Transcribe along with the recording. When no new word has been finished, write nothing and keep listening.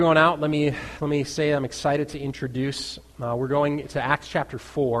Going out, let me say I'm excited to introduce. We're going to Acts chapter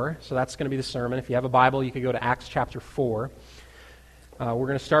 4, so that's going to be the sermon. If you have a Bible, you could go to Acts chapter 4. We're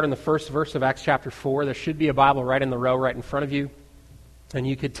going to start in the first verse of Acts chapter 4. There should be a Bible right in the row right in front of you, and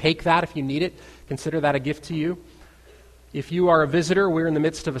you could take that if you need it. Consider that a gift to you. If you are a visitor, we're in the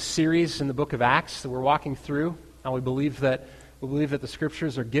midst of a series in the book of Acts that we're walking through. We believe that the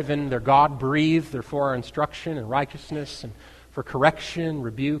Scriptures are given, they're God-breathed, they're for our instruction and righteousness and for correction,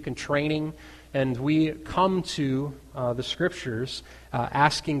 rebuke, and training. And we come to the Scriptures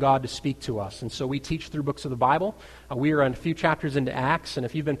asking God to speak to us. And so we teach through books of the Bible. We are a few chapters into Acts, and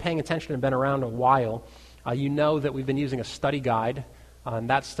if you've been paying attention and been around a while, you know that we've been using a study guide. And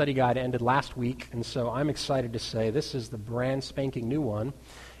that study guide ended last week, and so I'm excited to say this is the brand spanking new one.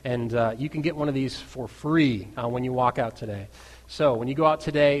 And you can get one of these for free when you walk out today. So when you go out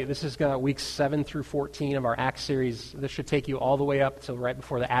today, this is weeks 7 through 14 of our Acts series. This should take you all the way up till right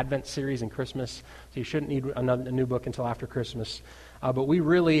before the Advent series and Christmas. So you shouldn't need a new book until after Christmas. But we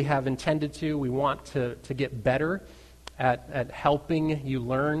really have intended to. We want to get better at helping you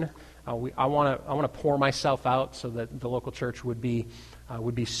learn. I want to pour myself out so that the local church would be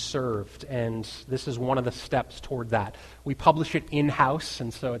served, and this is one of the steps toward that. We publish it in-house,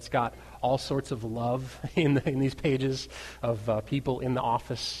 and so it's got all sorts of love in these pages of people in the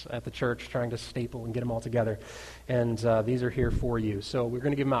office at the church trying to staple and get them all together, and these are here for you. So we're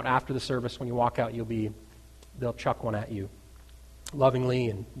going to give them out after the service. When you walk out, they'll chuck one at you lovingly,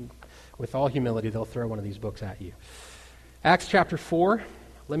 and with all humility, they'll throw one of these books at you. Acts chapter 4.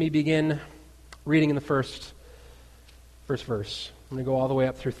 Let me begin reading in the first verse. I'm going to go all the way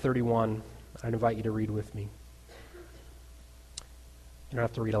up through 31. I'd invite you to read with me. You don't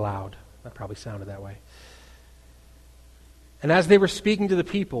have to read aloud. That probably sounded that way. And as they were speaking to the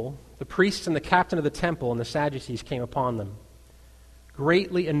people, the priests and the captain of the temple and the Sadducees came upon them,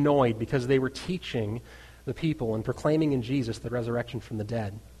 greatly annoyed because they were teaching the people and proclaiming in Jesus the resurrection from the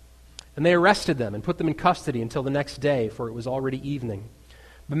dead. And they arrested them and put them in custody until the next day, for it was already evening.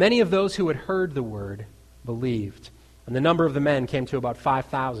 But many of those who had heard the word believed, and the number of the men came to about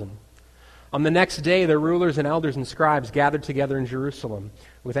 5,000. On the next day, the rulers and elders and scribes gathered together in Jerusalem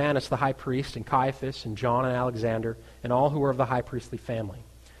with Annas the high priest and Caiaphas and John and Alexander and all who were of the high priestly family.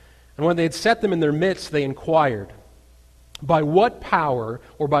 And when they had set them in their midst, they inquired, "By what power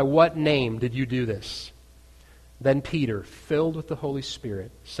or by what name did you do this?" Then Peter, filled with the Holy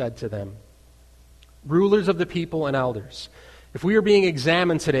Spirit, said to them, "Rulers of the people and elders, if we are being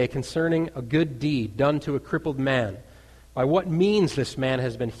examined today concerning a good deed done to a crippled man, by what means this man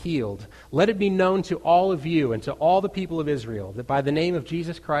has been healed, let it be known to all of you and to all the people of Israel that by the name of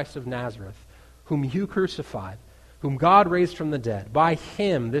Jesus Christ of Nazareth, whom you crucified, whom God raised from the dead, by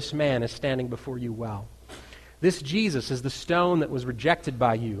him this man is standing before you well. This Jesus is the stone that was rejected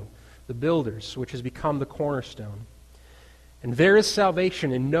by you, the builders, which has become the cornerstone. And there is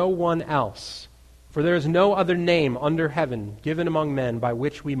salvation in no one else, for there is no other name under heaven given among men by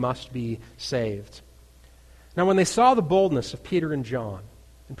which we must be saved." Now when they saw the boldness of Peter and John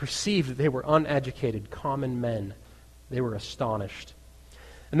and perceived that they were uneducated, common men, they were astonished.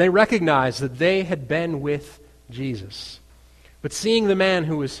 And they recognized that they had been with Jesus. But seeing the man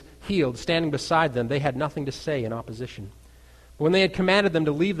who was healed standing beside them, they had nothing to say in opposition. But when they had commanded them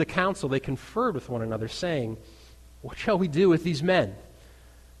to leave the council, they conferred with one another, saying, "What shall we do with these men?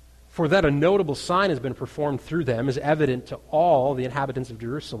 For that a notable sign has been performed through them is evident to all the inhabitants of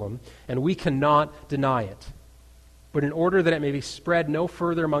Jerusalem, and we cannot deny it. But in order that it may be spread no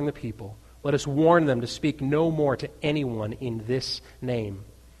further among the people, let us warn them to speak no more to anyone in this name."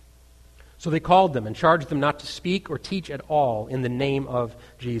 So they called them and charged them not to speak or teach at all in the name of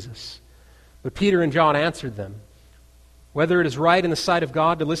Jesus. But Peter and John answered them, "Whether it is right in the sight of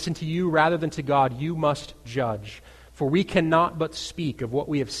God to listen to you rather than to God, you must judge. For we cannot but speak of what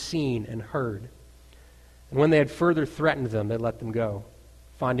we have seen and heard." And when they had further threatened them, they let them go,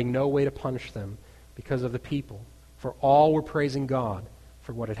 finding no way to punish them because of the people, for all were praising God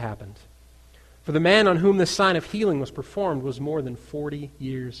for what had happened. For the man on whom this sign of healing was performed was more than 40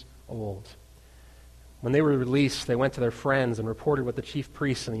 years old. When they were released, they went to their friends and reported what the chief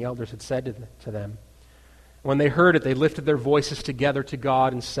priests and the elders had said to them. When they heard it, they lifted their voices together to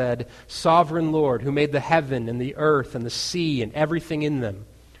God and said, "Sovereign Lord, who made the heaven and the earth and the sea and everything in them,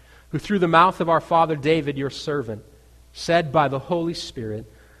 who through the mouth of our father David, your servant, said by the Holy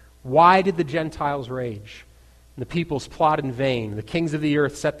Spirit, why did the Gentiles rage? And the peoples plot in vain. The kings of the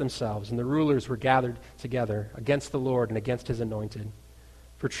earth set themselves, and the rulers were gathered together against the Lord and against his anointed.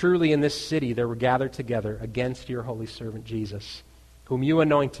 For truly in this city there were gathered together against your holy servant Jesus, whom you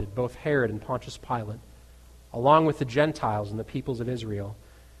anointed, both Herod and Pontius Pilate, along with the Gentiles and the peoples of Israel,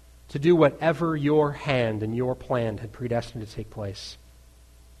 to do whatever your hand and your plan had predestined to take place.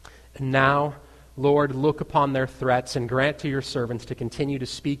 And now, Lord, look upon their threats and grant to your servants to continue to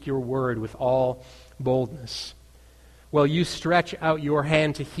speak your word with all boldness. While you stretch out your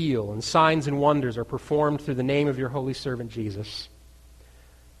hand to heal, and signs and wonders are performed through the name of your holy servant Jesus.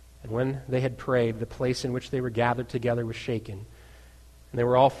 And when they had prayed, the place in which they were gathered together was shaken, and they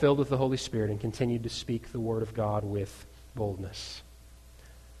were all filled with the Holy Spirit and continued to speak the word of God with boldness.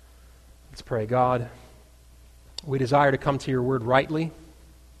 Let's pray. God, we desire to come to your word rightly.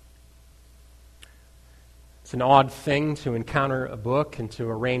 It's an odd thing to encounter a book and to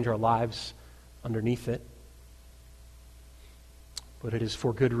arrange our lives underneath it, but it is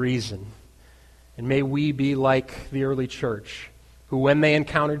for good reason. And may we be like the early church, who when they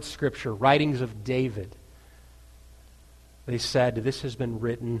encountered Scripture, writings of David, they said, this has been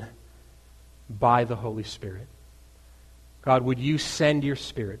written by the Holy Spirit. God, would you send your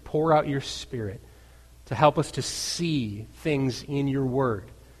Spirit, pour out your Spirit to help us to see things in your word,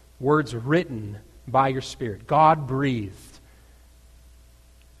 words written by your Spirit, God-breathed.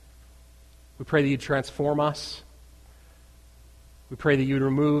 We pray that you'd transform us. We pray that you'd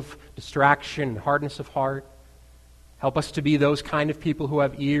remove distraction and hardness of heart. Help us to be those kind of people who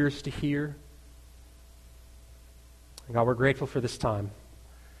have ears to hear. And God, we're grateful for this time.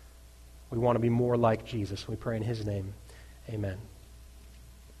 We want to be more like Jesus. We pray in his name. Amen.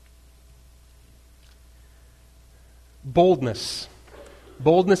 Boldness.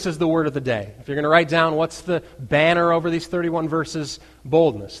 Boldness is the word of the day. If you're going to write down what's the banner over these 31 verses,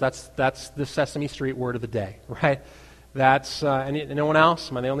 boldness. That's the Sesame Street word of the day, right? That's anyone else?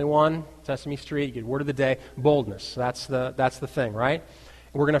 Am I the only one? Sesame Street, you get word of the day, boldness. That's the thing, right?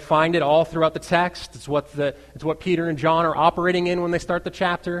 We're going to find it all throughout the text. It's what Peter and John are operating in when they start the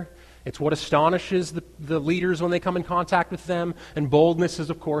chapter. It's what astonishes the leaders when they come in contact with them. And boldness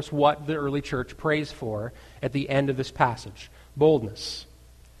is, of course, what the early church prays for at the end of this passage. Boldness.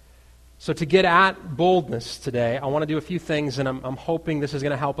 So to get at boldness today, I want to do a few things, and I'm hoping this is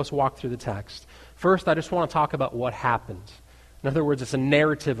going to help us walk through the text. First, I just want to talk about what happened. In other words, it's a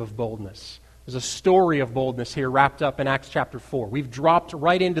narrative of boldness. There's a story of boldness here wrapped up in Acts chapter 4. We've dropped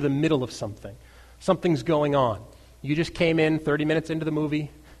right into the middle of something. Something's going on. You just came in 30 minutes into the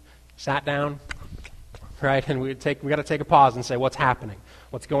movie, sat down, right? And we got to take a pause and say, what's happening?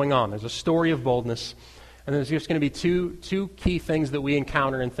 What's going on? There's a story of boldness. And there's just going to be two key things that we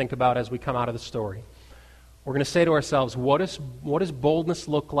encounter and think about as we come out of the story. We're going to say to ourselves, what does boldness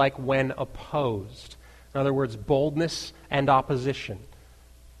look like when opposed? In other words, boldness and opposition.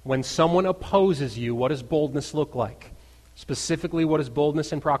 When someone opposes you, what does boldness look like? Specifically, what does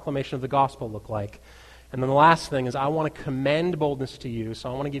boldness and proclamation of the gospel look like? And then the last thing is I want to commend boldness to you, so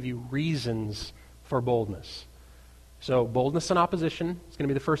I want to give you reasons for boldness. So boldness and opposition is going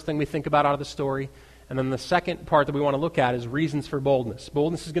to be the first thing we think about out of the story. And then the second part that we want to look at is reasons for boldness.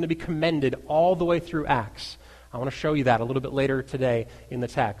 Boldness is going to be commended all the way through Acts. I want to show you that a little bit later today in the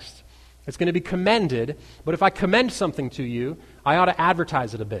text. It's going to be commended, but if I commend something to you, I ought to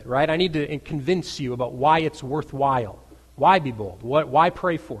advertise it a bit, right? I need to convince you about why it's worthwhile. Why be bold? Why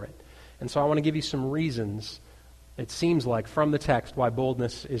pray for it? And so I want to give you some reasons, it seems like, from the text why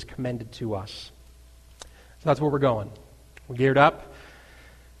boldness is commended to us. So that's where we're going. We're geared up.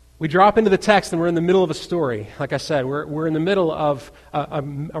 We drop into the text and we're in the middle of a story. Like I said, we're in the middle of a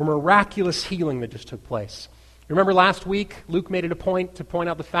miraculous healing that just took place. Remember last week, Luke made it a point to point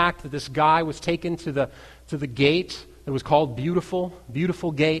out the fact that this guy was taken to the gate that was called Beautiful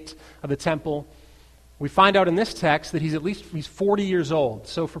Gate of the temple. We find out in this text that he's 40 years old.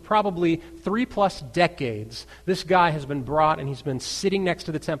 So for probably 3+ decades, this guy has been brought and he's been sitting next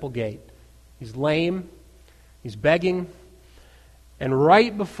to the temple gate. He's lame, he's begging, and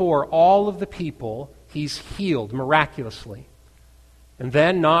right before all of the people, he's healed miraculously. And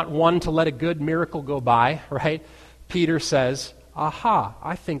then, not one to let a good miracle go by, right? Peter says, aha,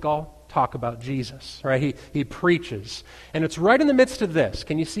 I think I'll talk about Jesus, right? He preaches. And it's right in the midst of this.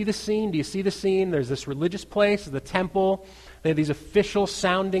 Can you see the scene? Do you see the scene? There's this religious place, the temple. They have these official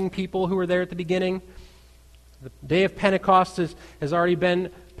sounding people who were there at the beginning. The day of Pentecost has already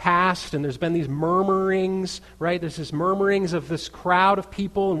been passed, and there's been these murmurings, right? There's this murmurings of this crowd of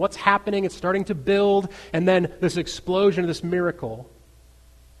people, and what's happening? It's starting to build, and then this explosion of this miracle.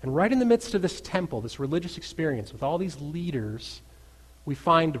 And right in the midst of this temple, this religious experience, with all these leaders, we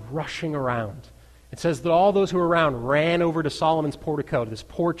find rushing around. It says that all those who were around ran over to Solomon's portico, to this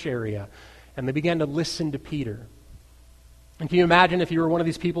porch area, and they began to listen to Peter. And can you imagine if you were one of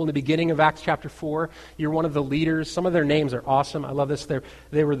these people in the beginning of Acts chapter 4, you're one of the leaders. Some of their names are awesome. I love this.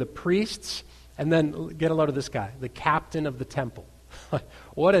 They were the priests, and then get a load of this guy, the captain of the temple.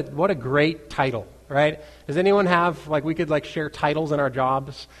 What a great title, right? Does anyone have, we could share titles in our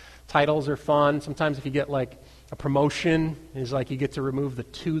jobs? Titles are fun. Sometimes if you get a promotion, is you get to remove the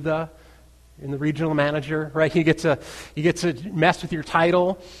 "to the" in the regional manager, right? You get to mess with your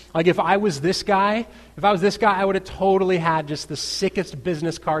title. If I was this guy, I would have totally had just the sickest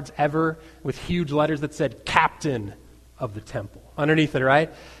business cards ever with huge letters that said "Captain of the Temple" underneath it, right?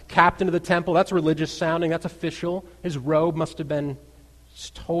 Captain of the Temple, that's religious sounding, that's official. His robe must have been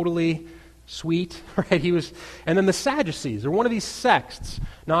totally sweet, right? And then the Sadducees are one of these sects,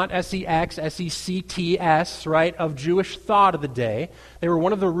 not S-E-X, S-E-C-T-S, right, of Jewish thought of the day. They were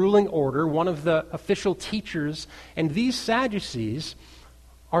one of the ruling order, one of the official teachers, and these Sadducees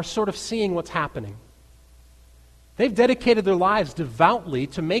are sort of seeing what's happening. They've dedicated their lives devoutly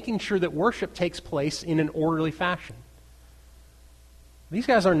to making sure that worship takes place in an orderly fashion. These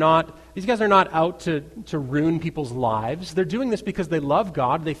guys are not out to ruin people's lives. They're doing this because they love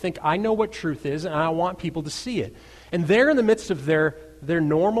God. They think, I know what truth is, and I want people to see it. And there in the midst of their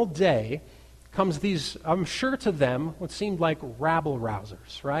normal day comes these, I'm sure to them, what seemed like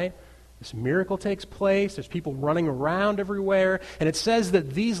rabble-rousers, right? This miracle takes place. There's people running around everywhere. And it says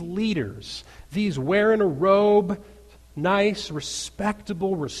that these leaders, these wearing a robe, nice,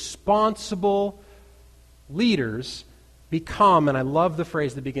 respectable, responsible leaders become, and I love the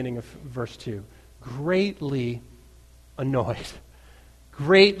phrase at the beginning of verse 2, greatly annoyed.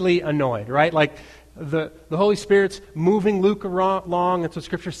 Greatly annoyed, right? The Holy Spirit's moving Luke along. That's what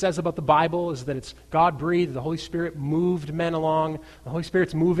Scripture says about the Bible, is that it's God-breathed. The Holy Spirit moved men along. The Holy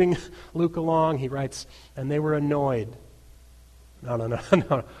Spirit's moving Luke along. He writes, and they were annoyed.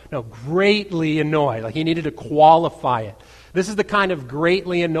 No, greatly annoyed. He needed to qualify it. This is the kind of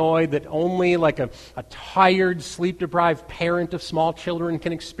greatly annoyed that only a tired, sleep-deprived parent of small children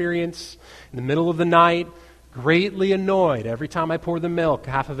can experience in the middle of the night. Greatly annoyed. Every time I pour the milk,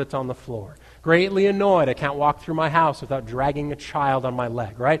 half of it's on the floor. Greatly annoyed. I can't walk through my house without dragging a child on my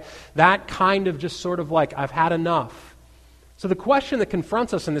leg, right? That kind of just sort of I've had enough. So the question that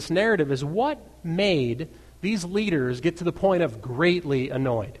confronts us in this narrative is, what made these leaders get to the point of greatly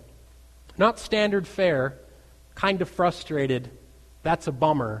annoyed? Not standard fare, kind of frustrated, that's a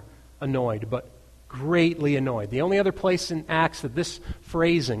bummer, annoyed, but greatly annoyed. The only other place in Acts that this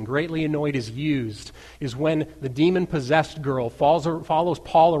phrasing, greatly annoyed, is used is when the demon-possessed girl follows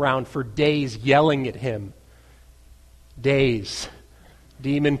Paul around for days yelling at him. Days.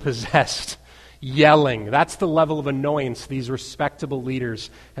 Demon-possessed. Yelling. That's the level of annoyance these respectable leaders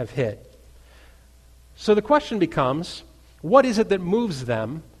have hit. So the question becomes, what is it that moves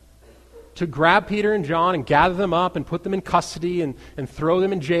them to grab Peter and John and gather them up and put them in custody and throw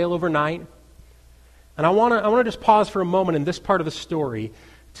them in jail overnight? And I want to just pause for a moment in this part of the story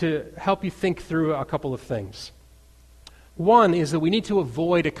to help you think through a couple of things. One is that we need to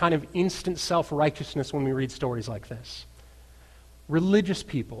avoid a kind of instant self-righteousness when we read stories like this. Religious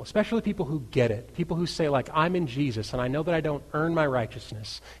people, especially people who get it, people who say, I'm in Jesus and I know that I don't earn my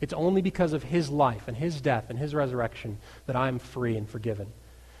righteousness. It's only because of his life and his death and his resurrection that I'm free and forgiven.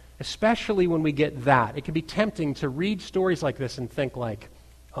 Especially when we get that, it can be tempting to read stories like this and think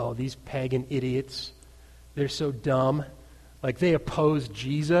oh, these pagan idiots, they're so dumb. They oppose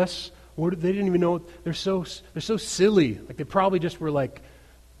Jesus. They didn't even know, they're so silly. They probably just were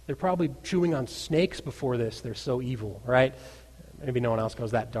they're probably chewing on snakes before this. They're so evil, right? Maybe no one else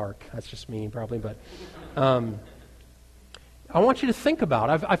goes that dark. That's just me, probably. But I want you to think about,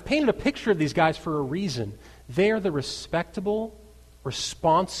 I've painted a picture of these guys for a reason. They are the respectable,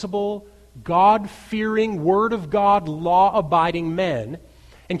 responsible, God-fearing, Word of God, law-abiding men.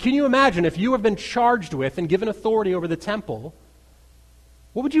 And can you imagine if you have been charged with and given authority over the temple,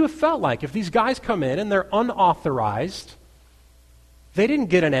 what would you have felt like if these guys come in and they're unauthorized? They didn't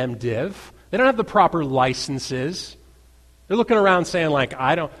get an MDiv. They don't have the proper licenses. They're looking around saying,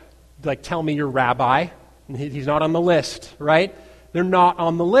 I don't, tell me your rabbi. And he's not on the list, right? They're not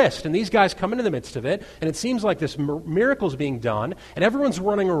on the list. And these guys come into the midst of it, and it seems like this miracle's being done, and everyone's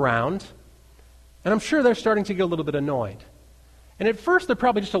running around, and I'm sure they're starting to get a little bit annoyed. And at first, they're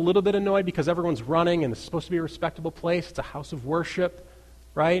probably just a little bit annoyed because everyone's running, and it's supposed to be a respectable place. It's a house of worship,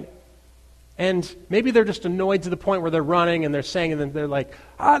 right? And maybe they're just annoyed to the point where they're running, and they're saying, and then they're not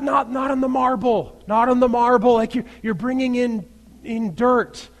on the marble, not on the marble, you're bringing in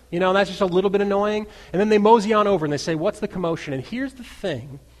dirt. That's just a little bit annoying. And then they mosey on over and they say, what's the commotion? And here's the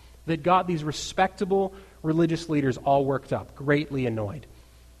thing that got these respectable religious leaders all worked up, greatly annoyed.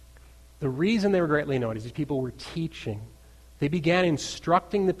 The reason they were greatly annoyed is these people were teaching. They began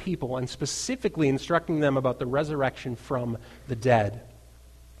instructing the people and specifically instructing them about the resurrection from the dead.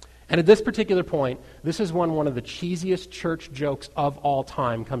 And at this particular point, this is when one of the cheesiest church jokes of all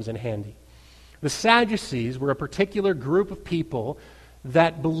time comes in handy. The Sadducees were a particular group of people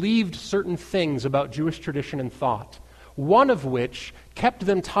that believed certain things about Jewish tradition and thought, one of which kept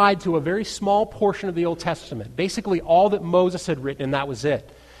them tied to a very small portion of the Old Testament, basically all that Moses had written, and that was it.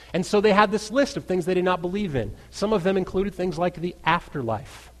 And so they had this list of things they did not believe in. Some of them included things like the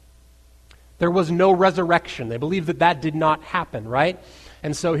afterlife. There was no resurrection. They believed that that did not happen, right?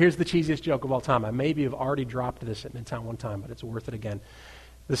 And so here's the cheesiest joke of all time. I maybe have already dropped this at Midtown one time, but it's worth it again.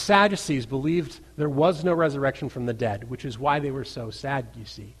 The Sadducees believed there was no resurrection from the dead, which is why they were so sad, you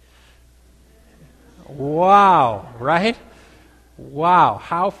see. Wow, right? Wow,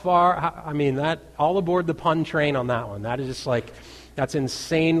 how far, that all aboard the pun train on that one. That is just like, that's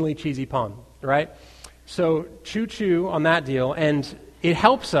insanely cheesy pun, right? So choo-choo on that deal, and it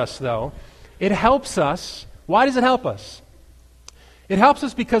helps us, though. It helps us. Why does it help us? It helps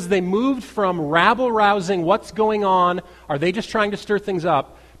us because they moved from rabble-rousing, what's going on, are they just trying to stir things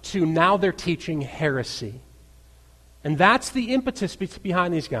up, to now they're teaching heresy. And that's the impetus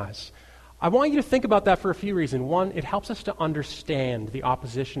behind these guys. I want you to think about that for a few reasons. One, it helps us to understand the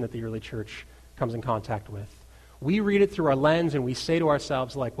opposition that the early church comes in contact with. We read it through our lens and we say to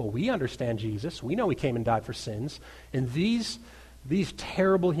ourselves like, well, we understand Jesus. We know he came and died for sins. And these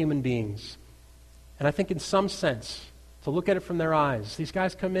terrible human beings, and I think in some sense, to look at it from their eyes, these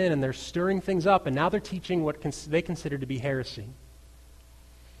guys come in and they're stirring things up, and now they're teaching what they consider to be heresy.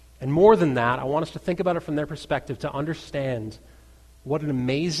 And more than that, I want us to think about it from their perspective to understand what an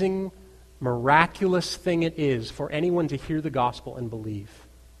amazing, miraculous thing it is for anyone to hear the gospel and believe.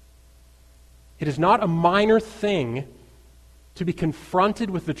 It is not a minor thing to be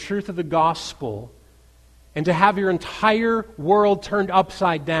confronted with the truth of the gospel and to have your entire world turned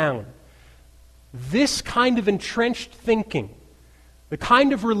upside down. This kind of entrenched thinking, the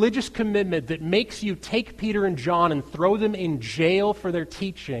kind of religious commitment that makes you take Peter and John and throw them in jail for their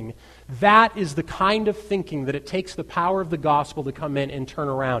teaching, that is the kind of thinking that it takes the power of the gospel to come in and turn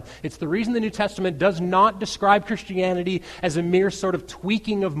around. It's the reason the New Testament does not describe Christianity as a mere sort of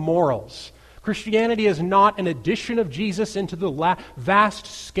tweaking of morals. Christianity is not an addition of Jesus into the vast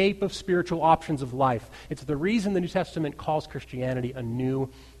scape of spiritual options of life. It's the reason the New Testament calls Christianity a new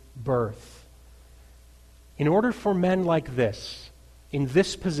birth. In order for men like this, in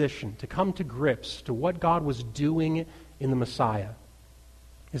this position, to come to grips to what God was doing in the Messiah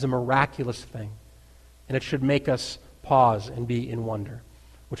is a miraculous thing. And it should make us pause and be in wonder.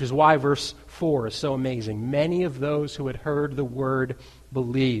 Which is why verse 4 is so amazing. Many of those who had heard the word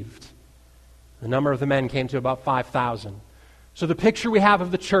believed. The number of the men came to about 5,000. So the picture we have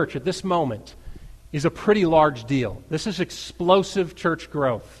of the church at this moment is a pretty large deal. This is explosive church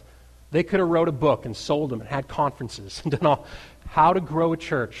growth. They could have wrote a book and sold them and had conferences and done all. How to grow a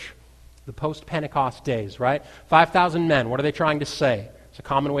church, the post-Pentecost days, right? 5,000 men, what are they trying to say? It's a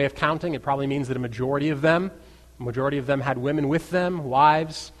common way of counting. It probably means that a majority of them had women with them,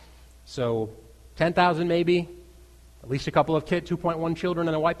 wives. So 10,000 maybe, at least a couple of 2.1 children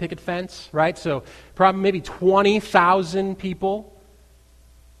and a white picket fence, right? So probably maybe 20,000 people.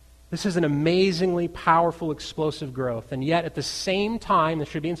 This is an amazingly powerful, explosive growth. And yet at the same time, this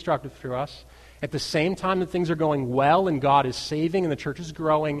should be instructive for us, at the same time that things are going well and God is saving and the church is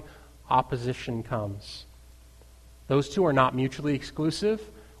growing, opposition comes. Those two are not mutually exclusive.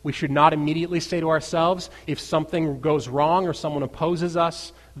 We should not immediately say to ourselves, if something goes wrong or someone opposes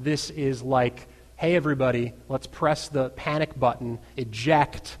us, this is like, hey everybody, let's press the panic button,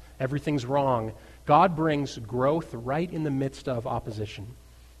 eject, everything's wrong. God brings growth right in the midst of opposition.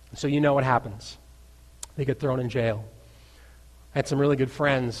 So you know what happens. They get thrown in jail. I had some really good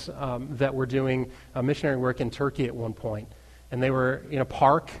friends that were doing missionary work in Turkey at one point. And they were in a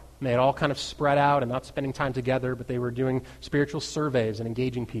park, and they had all kind of spread out and not spending time together, but they were doing spiritual surveys and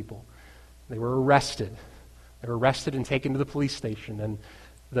engaging people. They were arrested. They were arrested and taken to the police station. And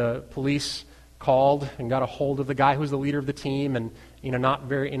the police called and got a hold of the guy who was the leader of the team, and in a not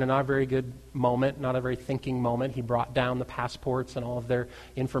very good moment, not a very thinking moment, he brought down the passports and all of their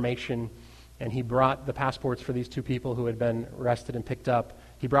information, and he brought the passports for these two people who had been arrested and picked up.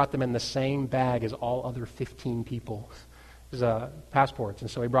 He brought them in the same bag as all other 15 people. Passports.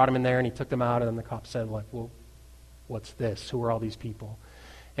 And so he brought them in there and he took them out, and then the cop said, like, well, what's this? Who are all these people?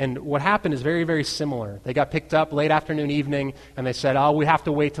 And what happened is very, very similar. They got picked up late afternoon, evening, and they said, oh, we have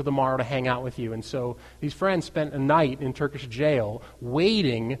to wait till tomorrow to hang out with you. And so these friends spent a night in Turkish jail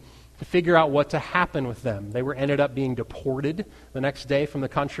waiting to figure out what to happen with them. They ended up being deported the next day from the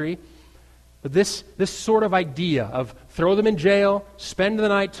country. But this sort of idea of throw them in jail, spend the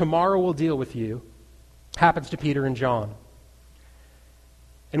night, tomorrow we'll deal with you, happens to Peter and John.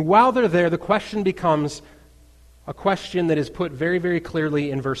 And while they're there, the question becomes a question that is put very, very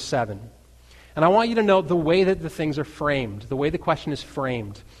clearly in verse 7. And I want you to note the way that the things are framed, the way the question is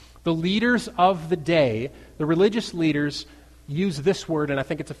framed. The leaders of the day, the religious leaders, use this word, and I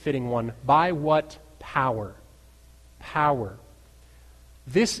think it's a fitting one. By what power? Power.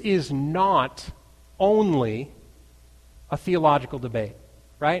 This is not only a theological debate,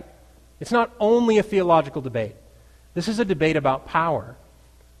 right? It's not only a theological debate. This is a debate about power.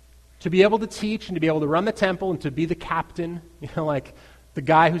 To be able to teach and to be able to run the temple and to be the captain, like the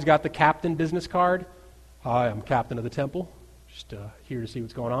guy who's got the captain business card. Hi, I'm captain of the temple. Just here to see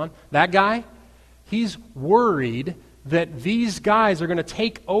what's going on. That guy, he's worried that these guys are going to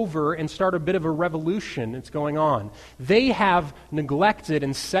take over and start a bit of a revolution that's going on. They have neglected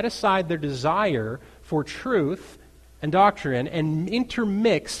and set aside their desire for truth and doctrine and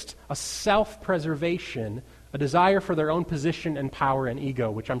intermixed a self-preservation, a desire for their own position and power and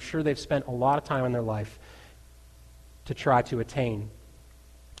ego, which I'm sure they've spent a lot of time in their life to try to attain.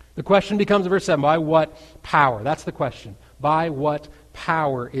 The question becomes, verse 7, by what power? That's the question. By what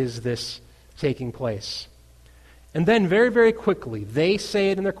power is this taking place? And then very, very quickly, they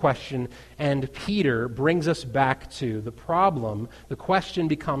say it in their question, and Peter brings us back to the problem. The question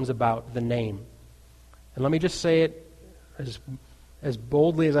becomes about the name. And let me just say it as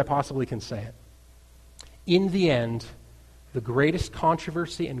boldly as I possibly can say it. In the end, the greatest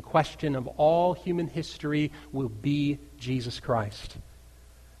controversy and question of all human history will be Jesus Christ.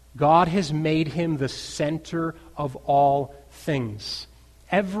 God has made him the center of all things.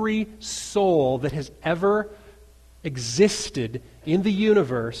 Every soul that has ever existed in the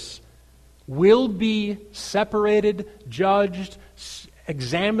universe will be separated, judged,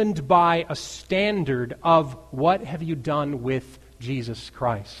 examined by a standard of what have you done with Jesus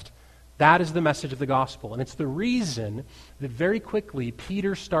Christ. That is the message of the gospel. And it's the reason that very quickly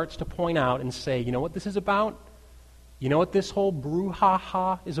Peter starts to point out and say, you know what this is about? You know what this whole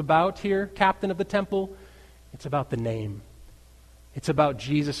brouhaha is about here, captain of the temple? It's about the name. It's about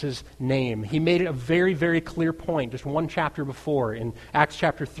Jesus' name. He made it a very, very clear point just one chapter before in Acts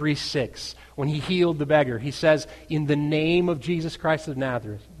chapter 3:6 when he healed the beggar. He says, in the name of Jesus Christ of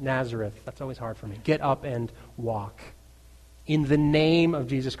Nazareth, that's always hard for me, get up and walk. In the name of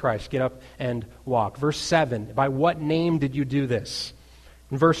Jesus Christ, get up and walk. Verse 7, by what name did you do this?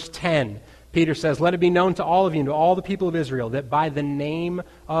 In verse 10, Peter says, let it be known to all of you and to all the people of Israel that by the name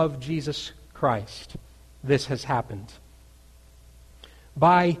of Jesus Christ this has happened.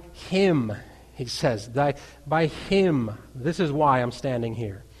 By him, he says, by him, this is why I'm standing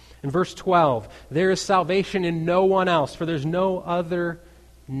here. In verse 12, there is salvation in no one else, for there's no other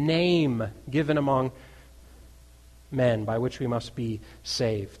name given among men by which we must be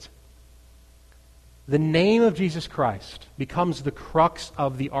saved. The name of Jesus Christ becomes the crux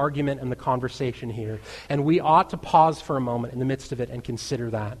of the argument and the conversation here, and we ought to pause for a moment in the midst of it and consider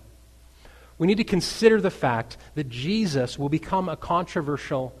that. We need to consider the fact that Jesus will become a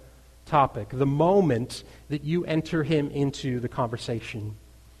controversial topic the moment that you enter him into the conversation,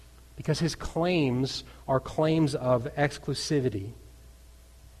 because his claims are claims of exclusivity.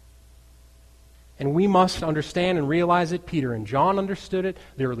 And we must understand and realize it. Peter and John understood it.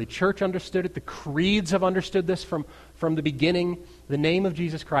 The early church understood it. The creeds have understood this from the beginning. The name of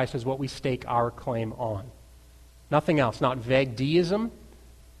Jesus Christ is what we stake our claim on. Nothing else. Not vague deism.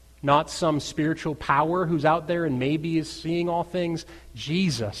 Not some spiritual power who's out there and maybe is seeing all things.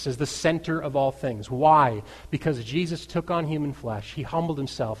 Jesus is the center of all things. Why? Because Jesus took on human flesh. He humbled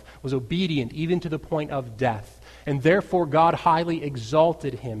himself, was obedient even to the point of death. And therefore God highly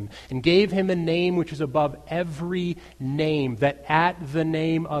exalted him and gave him a name which is above every name, that at the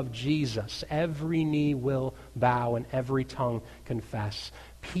name of Jesus every knee will bow and every tongue confess.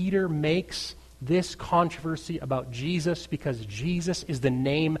 Peter makes this controversy about Jesus because Jesus is the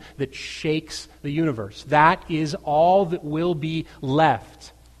name that shakes the universe. That is all that will be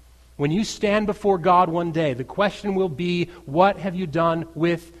left. When you stand before God one day, the question will be, what have you done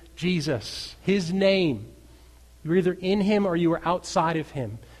with Jesus? His name. You're either in him or you are outside of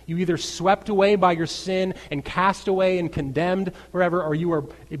him. You either swept away by your sin and cast away and condemned forever, or you are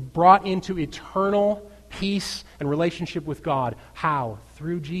brought into eternal peace and relationship with God. How?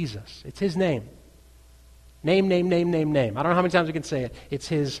 Through Jesus. It's his name. Name, name, name, name, name. I don't know how many times we can say it. It's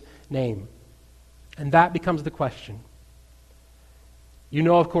his name. And that becomes the question. You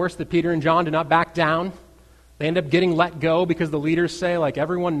know, of course, that Peter and John do not back down. They end up getting let go because the leaders say, like,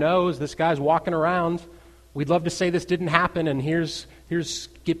 everyone knows this guy's walking around. We'd love to say this didn't happen, and here's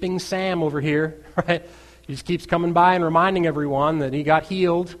Skipping Sam over here, right? He just keeps coming by and reminding everyone that he got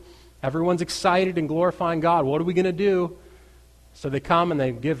healed. Everyone's excited and glorifying God. What are we going to do? So they come and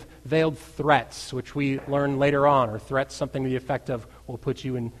they give veiled threats, which we learn later on, or threats something to the effect of, we'll put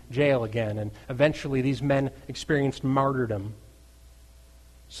you in jail again. And eventually these men experienced martyrdom.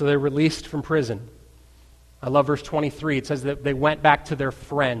 So they're released from prison. I love verse 23. It says that they went back to their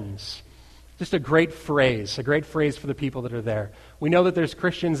friends. Just a great phrase for the people that are there. We know that there's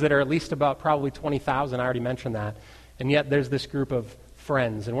Christians that are at least about probably 20,000. I already mentioned that. And yet there's this group of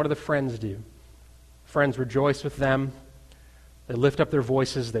friends. And what do the friends do? Friends rejoice with them. They lift up their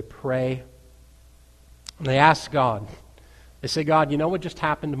voices. They pray. And they ask God. They say, God, you know what just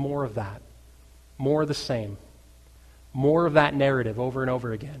happened? More of that. More of the same. More of that narrative over and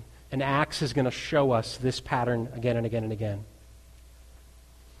over again. And Acts is going to show us this pattern again and again and again.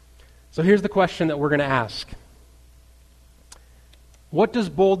 So here's the question that we're going to ask. What does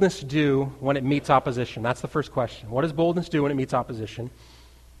boldness do when it meets opposition? That's the first question. What does boldness do when it meets opposition?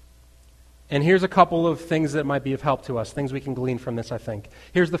 And here's a couple of things that might be of help to us, things we can glean from this, I think.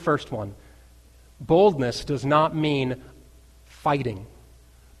 Here's the first one. Boldness does not mean fighting.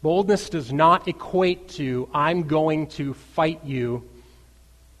 Boldness does not equate to, I'm going to fight you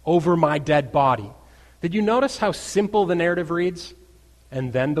over my dead body. Did you notice how simple the narrative reads?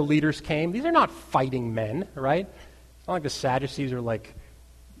 And then the leaders came. These are not fighting men, right? It's not like the Sadducees are like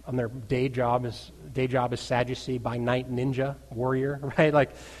on their day job as Sadducee, by night ninja warrior, right?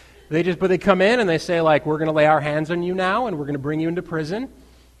 Like but they come in and they say like, we're going to lay our hands on you now and we're going to bring you into prison.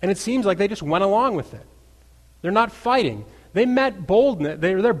 And it seems like they just went along with it. They're not fighting. They met boldness.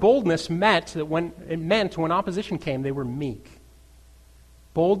 Their boldness meant when opposition came, they were meek.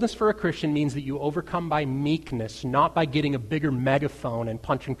 Boldness for a Christian means that you overcome by meekness, not by getting a bigger megaphone and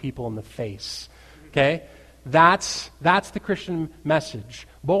punching people in the face. Okay? That's the Christian message.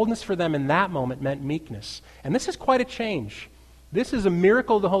 Boldness for them in that moment meant meekness. And this is quite a change. This is a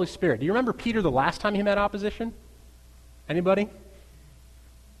miracle of the Holy Spirit. Do you remember Peter the last time he met opposition? Anybody?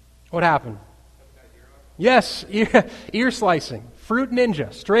 What happened? Yes, ear slicing. Fruit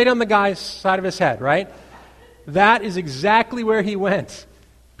ninja, straight on the guy's side of his head, right? That is exactly where he went.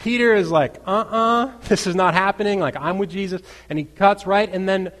 Peter is like, this is not happening. Like, I'm with Jesus. And he cuts, right? And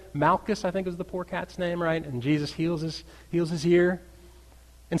then Malchus, I think is the poor cat's name, right? And Jesus heals his ear.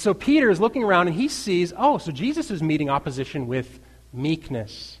 And so Peter is looking around and he sees, so Jesus is meeting opposition with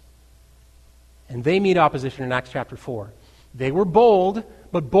meekness. And they meet opposition in Acts chapter 4. They were bold,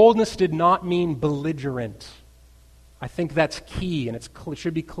 but boldness did not mean belligerent. I think that's key, and it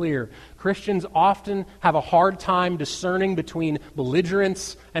should be clear. Christians often have a hard time discerning between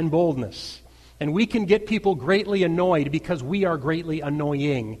belligerence and boldness. And we can get people greatly annoyed because we are greatly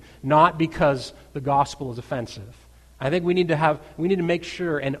annoying, not because the gospel is offensive. I think we need to make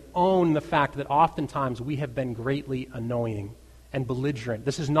sure and own the fact that oftentimes we have been greatly annoying and belligerent.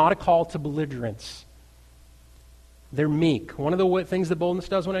 This is not a call to belligerence. They're meek. One of the things that boldness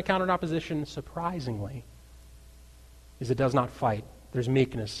does when it encounters opposition, surprisingly, is it does not fight. There's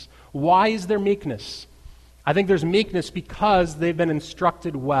meekness. Why is there meekness? I think there's meekness because they've been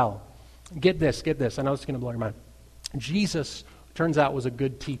instructed well. Get this. I know it's going to blow your mind. Jesus, turns out, was a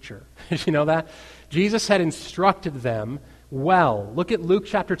good teacher. Did you know that? Jesus had instructed them well. Look at Luke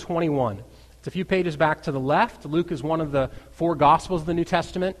chapter 21. It's a few pages back to the left. Luke is one of the 4 Gospels of the New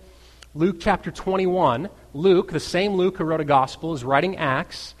Testament. Luke chapter 21. Luke, the same Luke who wrote a gospel, is writing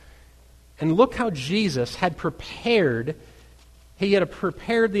Acts. And look how Jesus had prepared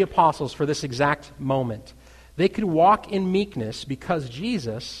the apostles for this exact moment. They could walk in meekness because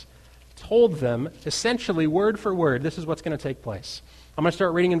Jesus told them, essentially word for word, this is what's going to take place. I'm going to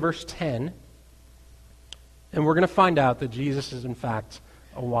start reading in verse 10, and we're going to find out that Jesus is in fact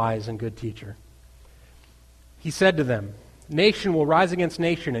a wise and good teacher. He said to them, "Nation will rise against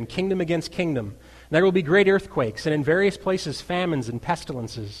nation and kingdom against kingdom. There will be great earthquakes, and in various places famines and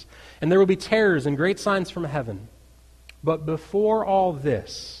pestilences, and there will be terrors and great signs from heaven. But before all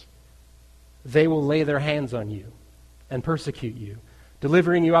this, they will lay their hands on you and persecute you,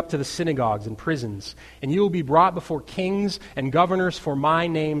 delivering you up to the synagogues and prisons, and you will be brought before kings and governors for my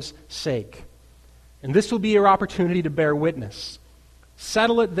name's sake. And this will be your opportunity to bear witness.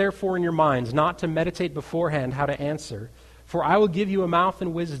 Settle it therefore in your minds, not to meditate beforehand how to answer, for I will give you a mouth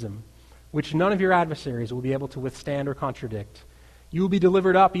and wisdom, which none of your adversaries will be able to withstand or contradict. You will be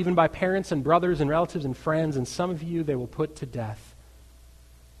delivered up even by parents and brothers and relatives and friends, and some of you they will put to death.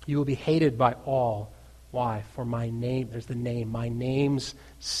 You will be hated by all. Why? For my name, there's the name, my name's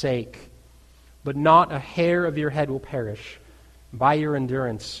sake. But not a hair of your head will perish. By your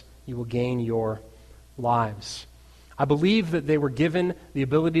endurance you will gain your lives." I believe that they were given the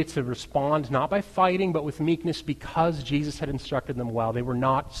ability to respond not by fighting, but with meekness because Jesus had instructed them well. They were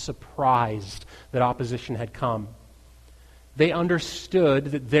not surprised that opposition had come. They understood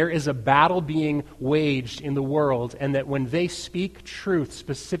that there is a battle being waged in the world, and that when they speak truth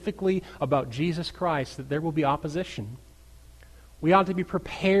specifically about Jesus Christ, that there will be opposition. We ought to be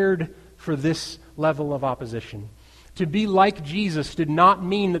prepared for this level of opposition. To be like Jesus did not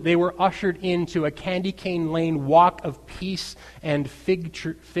mean that they were ushered into a candy cane lane walk of peace and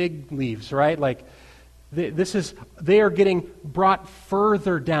fig leaves, right? Like, they are getting brought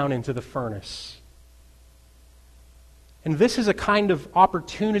further down into the furnace. And this is a kind of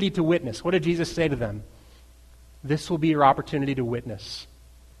opportunity to witness. What did Jesus say to them? This will be your opportunity to witness.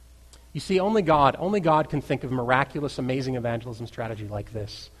 You see, only God can think of miraculous, amazing evangelism strategy like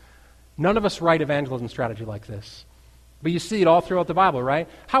this. None of us write evangelism strategy like this. But you see it all throughout the Bible, right?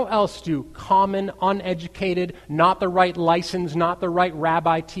 How else do common, uneducated, not the right license, not the right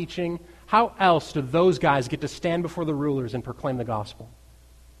rabbi teaching, how else do those guys get to stand before the rulers and proclaim the gospel?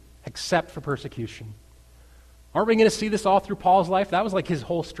 Except for persecution. Aren't we going to see this all through Paul's life? That was like his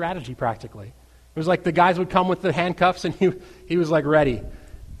whole strategy practically. It was like the guys would come with the handcuffs and he was like ready.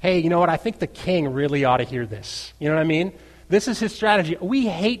 Hey, you know what? I think the king really ought to hear this. You know what I mean? This is his strategy. We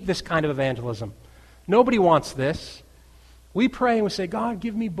hate this kind of evangelism. Nobody wants this. We pray and we say, God,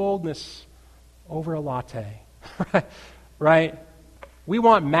 give me boldness over a latte. Right? We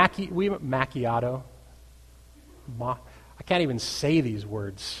want macchiato. I can't even say these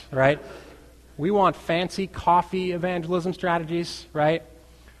words, right? We want fancy coffee evangelism strategies, right?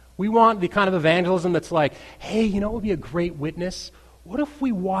 We want the kind of evangelism that's like, hey, you know what would be a great witness? What if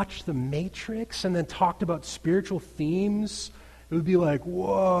we watched The Matrix and then talked about spiritual themes? It would be like,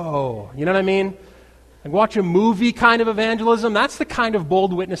 whoa. You know what I mean? Like watch a movie kind of evangelism. That's the kind of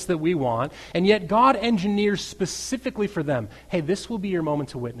bold witness that we want. And yet God engineers specifically for them. Hey, this will be your moment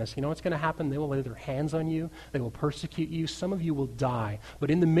to witness. You know what's going to happen? They will lay their hands on you. They will persecute you. Some of you will die. But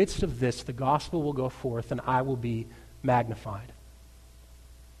in the midst of this, the gospel will go forth and I will be magnified.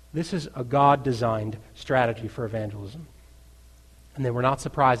 This is a God-designed strategy for evangelism. And they were not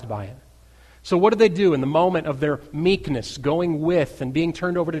surprised by it. So what did they do in the moment of their meekness, going with and being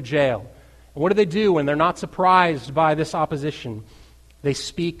turned over to jail? And what do they do when they're not surprised by this opposition? They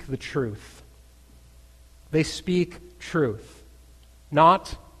speak the truth. They speak truth.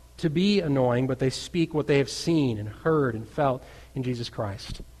 Not to be annoying, but they speak what they have seen and heard and felt in Jesus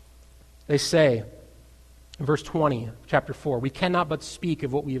Christ. They say, in verse 20, chapter 4, we cannot but speak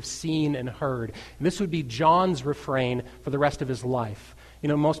of what we have seen and heard. And this would be John's refrain for the rest of his life. You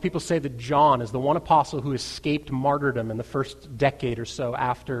know, most people say that John is the one apostle who escaped martyrdom in the first decade or so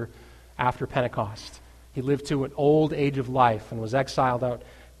after Pentecost. He lived to an old age of life and was exiled out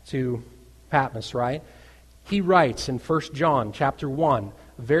to Patmos, right? He writes in 1 John chapter 1,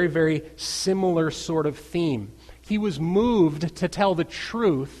 a very, very similar sort of theme. He was moved to tell the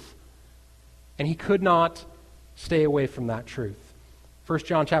truth, and he could not stay away from that truth. 1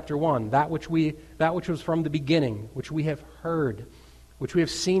 John chapter 1, that which was from the beginning, which we have heard, which we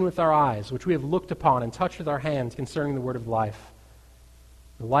have seen with our eyes, which we have looked upon and touched with our hands concerning the word of life.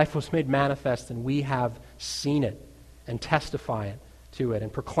 The life was made manifest, and we have seen it and testify to it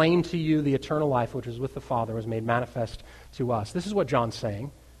and proclaim to you the eternal life which is with the Father was made manifest to us. This is what John's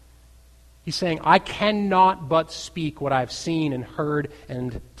saying. He's saying, I cannot but speak what I've seen and heard,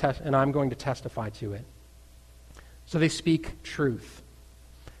 and I'm going to testify to it. So they speak truth.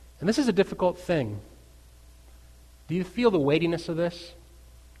 And this is a difficult thing. Do you feel the weightiness of this?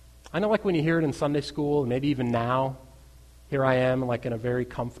 I know like when you hear it in Sunday school, and maybe even now, here I am like in a very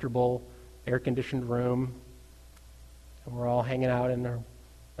comfortable, air-conditioned room, and we're all hanging out in our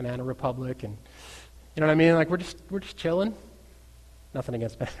Banana Republic, and you know what I mean? Like we're just chilling. Nothing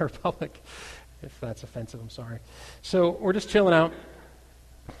against Banana Republic. If that's offensive, I'm sorry. So we're just chilling out.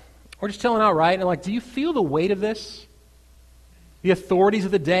 We're just chilling out, right? And like, do you feel the weight of this? The authorities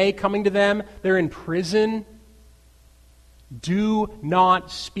of the day coming to them, they're in prison. Do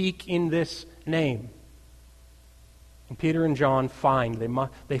not speak in this name. And Peter and John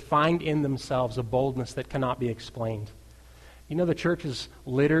they find in themselves a boldness that cannot be explained. You know, the church is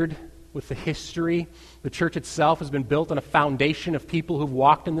littered with the history. The church itself has been built on a foundation of people who've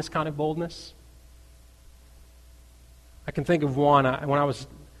walked in this kind of boldness. I can think of one. When I was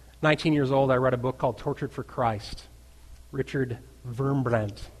 19 years old, I read a book called Tortured for Christ. Richard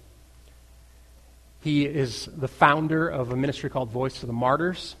Wurmbrand. He is the founder of a ministry called Voice of the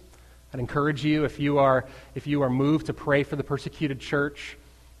Martyrs. I'd encourage you, if you are moved to pray for the persecuted church,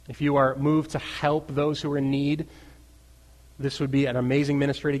 if you are moved to help those who are in need, this would be an amazing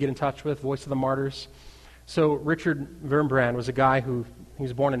ministry to get in touch with, Voice of the Martyrs. So Richard Wurmbrand was a guy he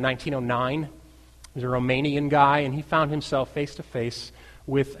was born in 1909. He was a Romanian guy, and he found himself face to face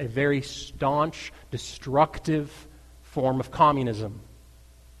with a very staunch, destructive form of communism.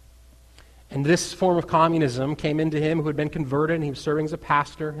 And this form of communism came into him who had been converted, and he was serving as a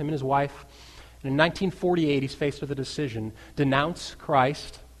pastor, him and his wife. And in 1948, he's faced with a decision: denounce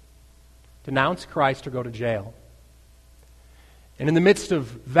Christ or go to jail. And in the midst of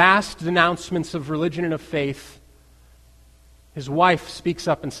vast denouncements of religion and of faith, his wife speaks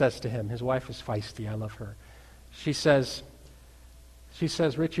up and says to him, his wife is feisty, I love her. She says,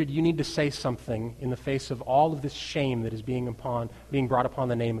 Richard, you need to say something in the face of all of this shame that is being brought upon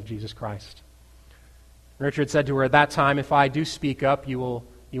the name of Jesus Christ. Richard said to her at that time, if I do speak up, you will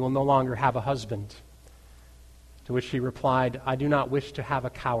no longer have a husband. To which she replied, I do not wish to have a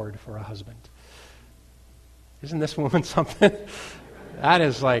coward for a husband. Isn't this woman something?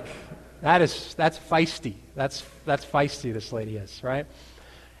 That's feisty. That's feisty, this lady is, right?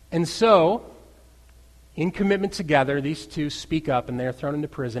 And so, in commitment together, these two speak up and they're thrown into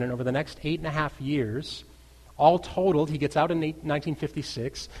prison. And over the next 8.5 years, all totaled, he gets out in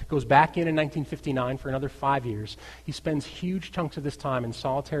 1956, goes back in 1959 for another 5 years. He spends huge chunks of this time in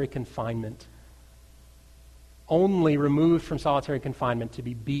solitary confinement, only removed from solitary confinement to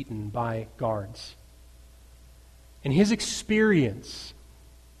be beaten by guards. And his experience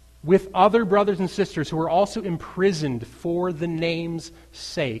with other brothers and sisters who were also imprisoned for the name's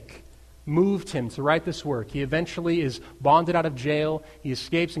sake moved him to write this work. He eventually is bonded out of jail. He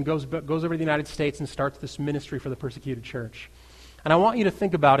escapes and goes over to the United States and starts this ministry for the persecuted church. And I want you to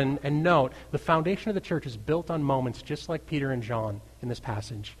think about and note the foundation of the church is built on moments just like Peter and John in this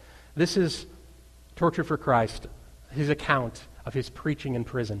passage. This is Torture for Christ, his account of his preaching in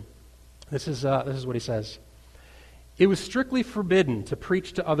prison. This is what he says. It was strictly forbidden to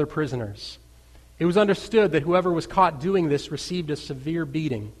preach to other prisoners. It was understood that whoever was caught doing this received a severe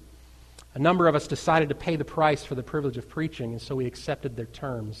beating. A number of us decided to pay the price for the privilege of preaching, and so we accepted their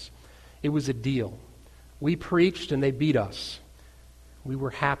terms. It was a deal. We preached and they beat us. We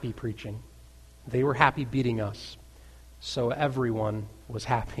were happy preaching. They were happy beating us. So everyone was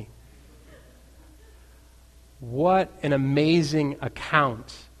happy. What an amazing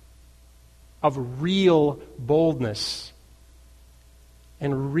account of real boldness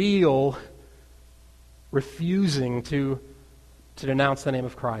and real refusing to denounce the name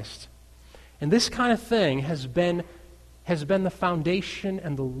of Christ. And this kind of thing has been the foundation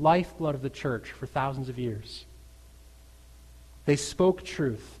and the lifeblood of the church for thousands of years. They spoke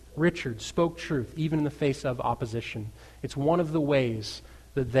truth. Richard spoke truth, even in the face of opposition. It's one of the ways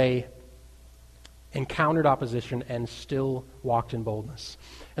that they encountered opposition and still walked in boldness.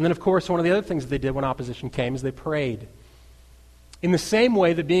 And then, of course, one of the other things that they did when opposition came is they prayed. In the same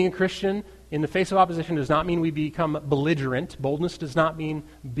way that being a Christian in the face of opposition does not mean we become belligerent. Boldness does not mean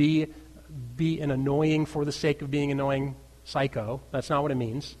be an annoying for the sake of being annoying psycho. That's not what it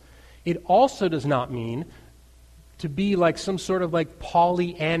means. It also does not mean to be like some sort of like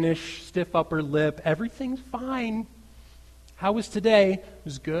Pollyannish, stiff upper lip. Everything's fine. How was today? It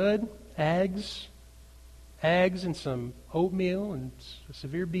was good. Eggs and some oatmeal and a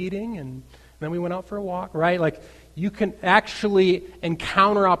severe beating, and then we went out for a walk, right? Like, you can actually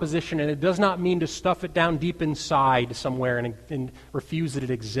encounter opposition, and it does not mean to stuff it down deep inside somewhere and refuse that it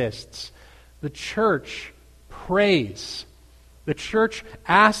exists. The church prays. The church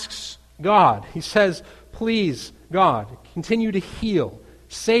asks God. He says, please, God, continue to heal,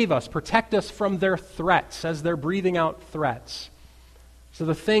 save us, protect us from their threats as they're breathing out threats. So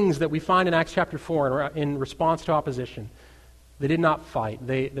the things that we find in Acts chapter 4 in response to opposition, they did not fight.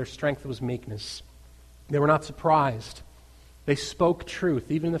 Their strength was meekness. They were not surprised. They spoke truth,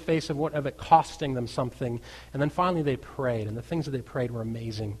 even in the face of it costing them something. And then finally they prayed, and the things that they prayed were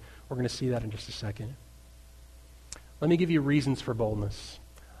amazing. We're going to see that in just a second. Let me give you reasons for boldness.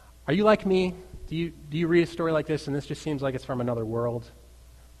 Are you like me? Do you read a story like this, and this just seems like it's from another world?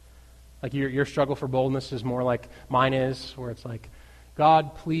 Like your struggle for boldness is more like mine is, where it's like,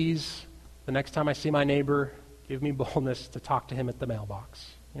 God, please, the next time I see my neighbor, give me boldness to talk to him at the mailbox,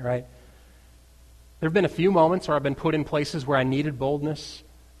 right? There have been a few moments where I've been put in places where I needed boldness.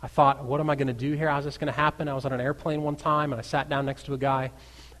 I thought, what am I going to do here? How's this going to happen? I was on an airplane one time, and I sat down next to a guy,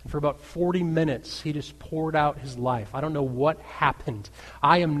 and for about 40 minutes, he just poured out his life. I don't know what happened.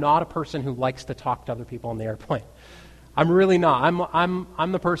 I am not a person who likes to talk to other people on the airplane. I'm really not.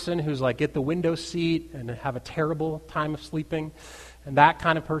 I'm the person who's like, get the window seat and have a terrible time of sleeping, and that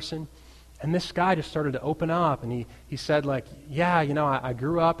kind of person. And this guy just started to open up, and he said, like, yeah, I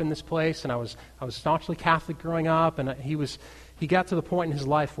grew up in this place, and I was staunchly Catholic growing up, and he got to the point in his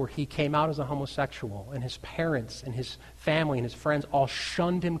life where he came out as a homosexual, and his parents and his family and his friends all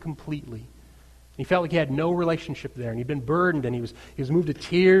shunned him completely. He felt like he had no relationship there, and he'd been burdened, and he was moved to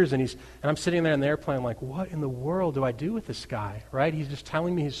tears, and I'm sitting there in the airplane like, what in the world do I do with this guy, right? He's just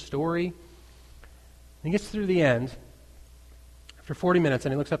telling me his story. And he gets through the end, after 40 minutes,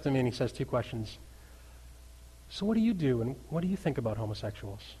 and he looks up to me and he says 2 questions. So what do you do, and what do you think about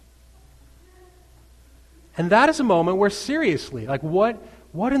homosexuals? And that is a moment where, seriously, like, what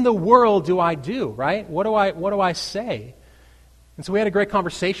in the world do I do, right? What do I say? And so we had a great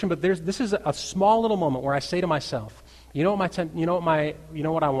conversation, but this is a small little moment where I say to myself, you know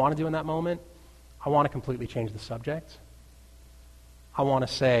what I want to do in that moment? I want to completely change the subject. I want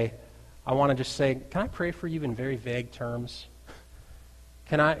to just say, can I pray for you in very vague terms?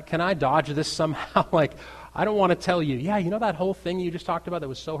 Can I dodge this somehow? Like, I don't want to tell you, you know that whole thing you just talked about that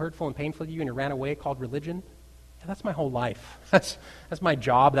was so hurtful and painful to you and you ran away called religion? Yeah, that's my whole life. That's my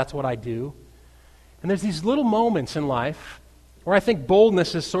job. That's what I do. And there's these little moments in life where I think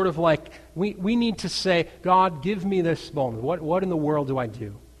boldness is sort of like, we need to say, God, give me this boldness. What in the world do I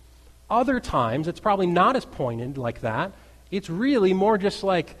do? Other times, it's probably not as pointed like that. It's really more just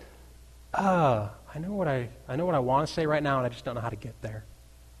like, I know what I want to say right now, and I just don't know how to get there.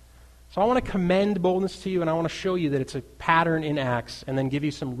 So I want to commend boldness to you, and I want to show you that it's a pattern in Acts, and then give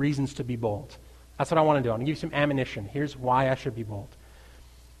you some reasons to be bold. That's what I want to do. I want to give you some ammunition. Here's why I should be bold.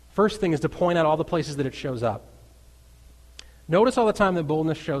 First thing is to point out all the places that it shows up. Notice all the time that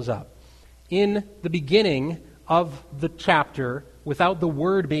boldness shows up. In the beginning of the chapter, without the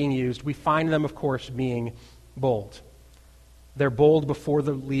word being used, we find them, of course, being bold. They're bold before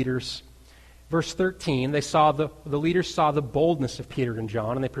the leaders. Verse 13, the leaders saw the boldness of Peter and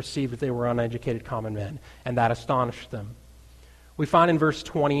John, and they perceived that they were uneducated common men, and that astonished them. We find in verse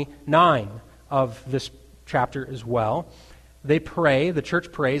 29 of this chapter as well, the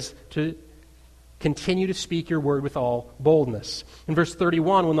church prays to continue to speak your word with all boldness. In verse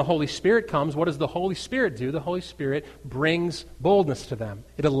 31, when the Holy Spirit comes, what does the Holy Spirit do? The Holy Spirit brings boldness to them.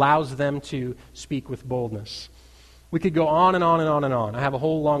 It allows them to speak with boldness. We could go on and on and on and on. I have a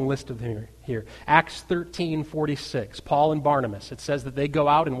whole long list of them here. Acts 13:46, Paul and Barnabas. It says that they go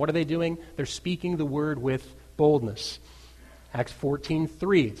out, and what are they doing? They're speaking the word with boldness. Acts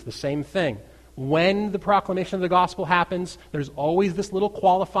 14:3, it's the same thing. When the proclamation of the gospel happens, there's always this little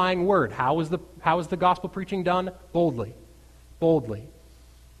qualifying word. How is the gospel preaching done? Boldly. Boldly.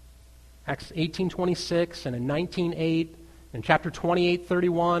 Acts 18:26 and in 19:8, in chapter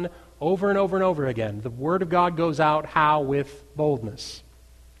 28:31, over and over and over again, the word of God goes out, how? With boldness.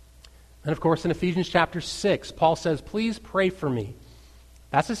 And of course, in Ephesians chapter 6, Paul says, please pray for me.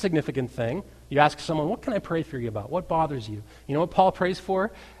 That's a significant thing. You ask someone, what can I pray for you about? What bothers you? You know what Paul prays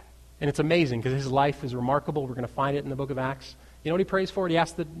for? And it's amazing because his life is remarkable. We're going to find it in the book of Acts. You know what he prays for? He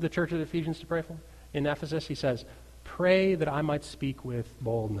asked the church of Ephesians to pray for in Ephesus. He says, pray that I might speak with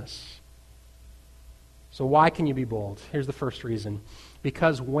boldness. So why can you be bold? Here's the first reason.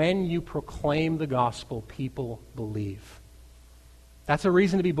 Because when you proclaim the gospel, people believe. That's a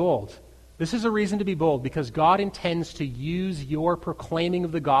reason to be bold. This is a reason to be bold because God intends to use your proclaiming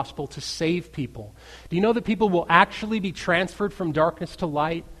of the gospel to save people. Do you know that people will actually be transferred from darkness to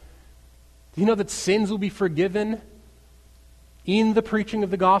light? Do you know that sins will be forgiven in the preaching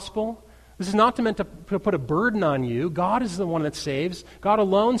of the gospel? This is not meant to put a burden on you. God is the one that saves. God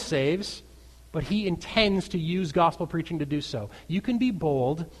alone saves, but he intends to use gospel preaching to do so. You can be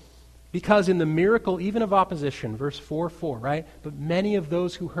bold because in the miracle even of opposition, verse 4:4, right? But many of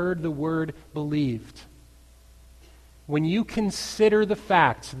those who heard the word believed. When you consider the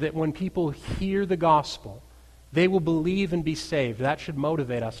fact that when people hear the gospel, they will believe and be saved, that should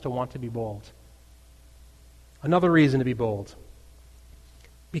motivate us to want to be bold. Another reason to be bold,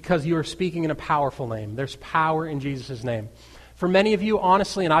 because you are speaking in a powerful name. There's power in Jesus' name. For many of you,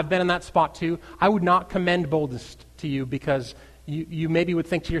 honestly, and I've been in that spot too, I would not commend boldness to you because you maybe would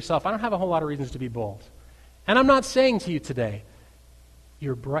think to yourself, I don't have a whole lot of reasons to be bold. And I'm not saying to you today,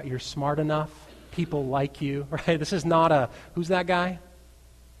 you're smart enough, people like you, right? This is not who's that guy?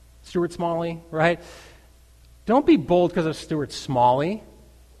 Stuart Smalley, right? Don't be bold because of Stuart Smalley.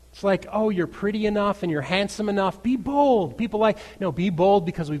 It's like, oh, you're pretty enough and you're handsome enough. Be bold. Be bold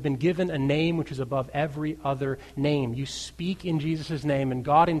because we've been given a name which is above every other name. You speak in Jesus' name, and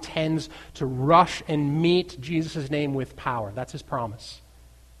God intends to rush and meet Jesus' name with power. That's his promise.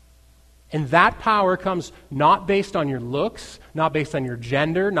 And that power comes not based on your looks, not based on your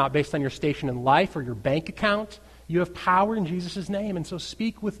gender, not based on your station in life or your bank account. You have power in Jesus' name, and so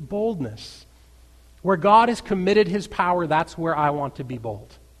speak with boldness. Where God has committed his power, that's where I want to be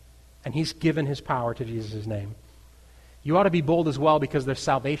bold. And he's given his power to Jesus' name. You ought to be bold as well because there's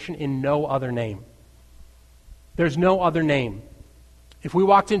salvation in no other name. There's no other name. If we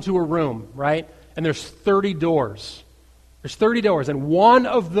walked into a room, right, and there's 30 doors. There's 30 doors, and one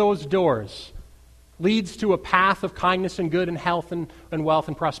of those doors leads to a path of kindness and good and health and wealth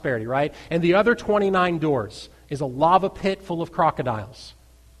and prosperity, right? And the other 29 doors is a lava pit full of crocodiles.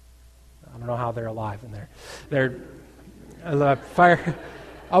 I don't know how they're alive in there. They're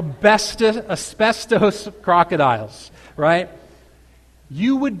asbestos crocodiles, right?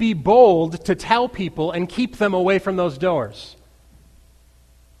 You would be bold to tell people and keep them away from those doors.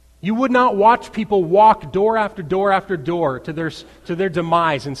 You would not watch people walk door after door after door to their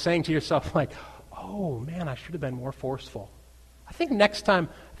demise and saying to yourself like, "Oh man, I should have been more forceful." I think next time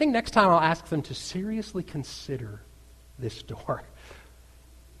I'll ask them to seriously consider this door.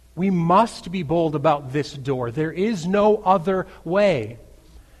 We must be bold about this door. There is no other way.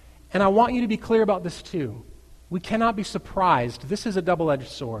 And I want you to be clear about this too. We cannot be surprised. This is a double-edged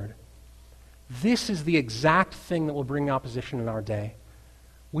sword. This is the exact thing that will bring opposition in our day.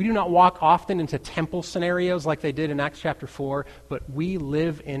 We do not walk often into temple scenarios like they did in Acts chapter 4, but we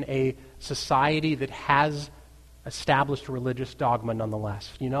live in a society that has established religious dogma nonetheless.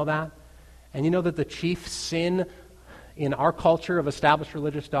 You know that? And you know that the chief sin in our culture of established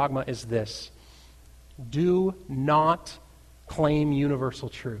religious dogma is this: do not claim universal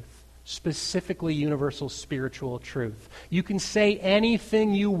truth. Specifically universal spiritual truth. You can say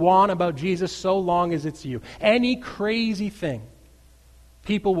anything you want about Jesus so long as it's you. Any crazy thing.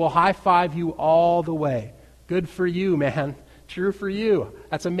 People will high-five you all the way. Good for you, man. True for you.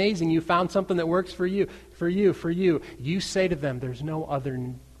 That's amazing. You found something that works for you. For you. You say to them, there's no other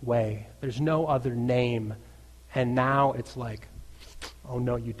way. There's no other name. And now it's like, oh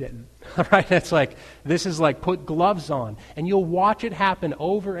no, you didn't. Right? It's like, this is like put gloves on. And you'll watch it happen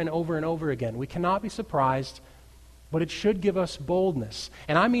over and over and over again. We cannot be surprised, but it should give us boldness.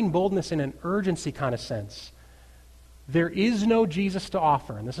 And I mean boldness in an urgency kind of sense. There is no Jesus to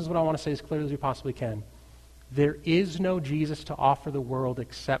offer, and this is what I want to say as clearly as we possibly can. There is no Jesus to offer the world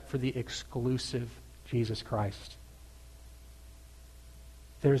except for the exclusive Jesus Christ.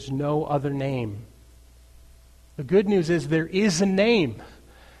 There's no other name. The good news is there is a name,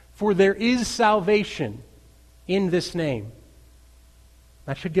 for there is salvation in this name.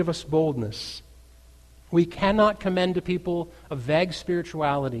 That should give us boldness. We cannot commend to people a vague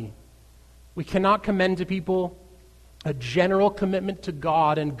spirituality. We cannot commend to people a general commitment to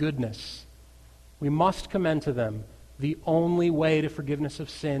God and goodness. We must commend to them the only way to forgiveness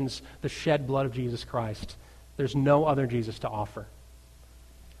of sins, the shed blood of Jesus Christ. There's no other Jesus to offer.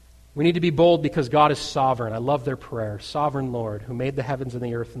 We need to be bold because God is sovereign. I love their prayer. Sovereign Lord, who made the heavens and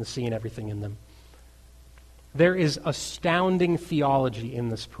the earth and the sea and everything in them. There is astounding theology in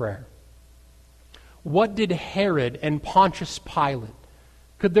this prayer. What did Herod and Pontius Pilate?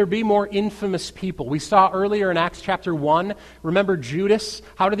 Could there be more infamous people? We saw earlier in Acts chapter 1, remember Judas?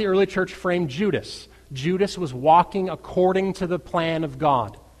 How did the early church frame Judas? Judas was walking according to the plan of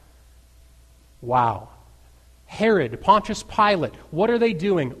God. Wow. Herod, Pontius Pilate, what are they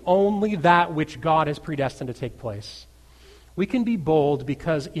doing? Only that which God has predestined to take place. We can be bold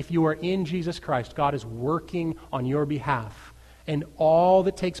because if you are in Jesus Christ, God is working on your behalf. And all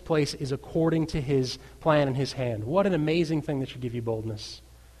that takes place is according to His plan and His hand. What an amazing thing that should give you boldness.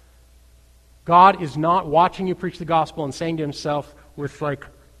 God is not watching you preach the gospel and saying to Himself with like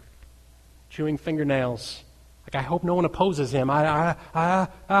chewing fingernails, like, I hope no one opposes Him. Right?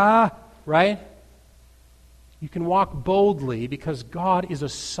 You can walk boldly because God is a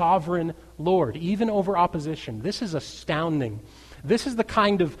sovereign Lord, even over opposition. This is astounding. This is the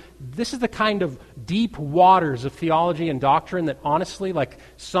kind of deep waters of theology and doctrine that honestly, like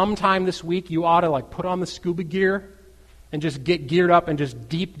sometime this week you ought to like put on the scuba gear and just get geared up and just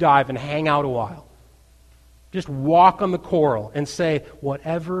deep dive and hang out a while. Just walk on the coral and say,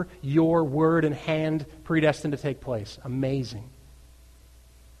 whatever your word and hand predestined to take place. Amazing.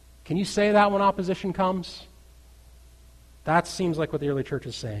 Can you say that when opposition comes? That seems like what the early church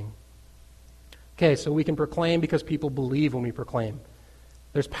is saying. Okay, so we can proclaim because people believe when we proclaim.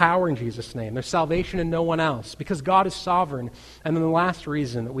 There's power in Jesus' name. There's salvation in no one else because God is sovereign. And then the last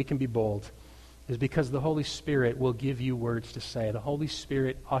reason that we can be bold is because the Holy Spirit will give you words to say. The Holy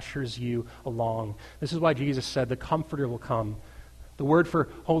Spirit ushers you along. This is why Jesus said the Comforter will come. The word for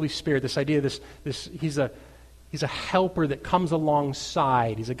Holy Spirit, this idea, He's a helper that comes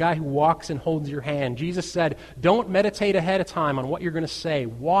alongside. He's a guy who walks and holds your hand. Jesus said, don't meditate ahead of time on what you're going to say.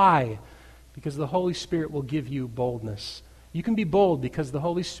 Why? Because the Holy Spirit will give you boldness. You can be bold because the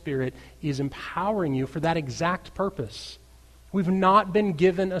Holy Spirit is empowering you for that exact purpose. We've not been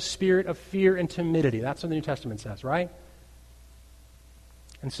given a spirit of fear and timidity. That's what the New Testament says, right?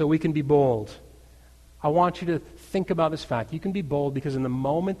 And so we can be bold. I want you to think about this fact. You can be bold because in the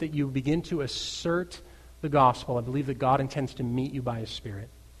moment that you begin to assert the gospel, I believe that God intends to meet you by His Spirit.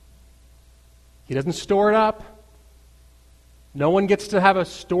 He doesn't store it up. No one gets to have a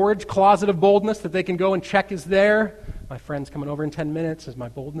storage closet of boldness that they can go and check is there. My friend's coming over in 10 minutes. Is my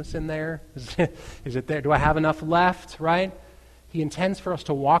boldness in there? Is it there? Do I have enough left? Right? He intends for us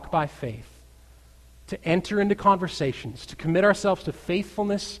to walk by faith, to enter into conversations, to commit ourselves to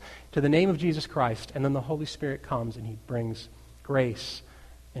faithfulness to the name of Jesus Christ, and then the Holy Spirit comes and He brings grace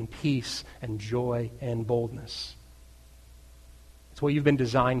and peace and joy and boldness. It's what you've been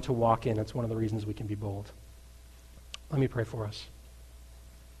designed to walk in. It's one of the reasons we can be bold. Let me pray for us.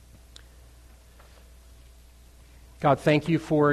 God, thank you for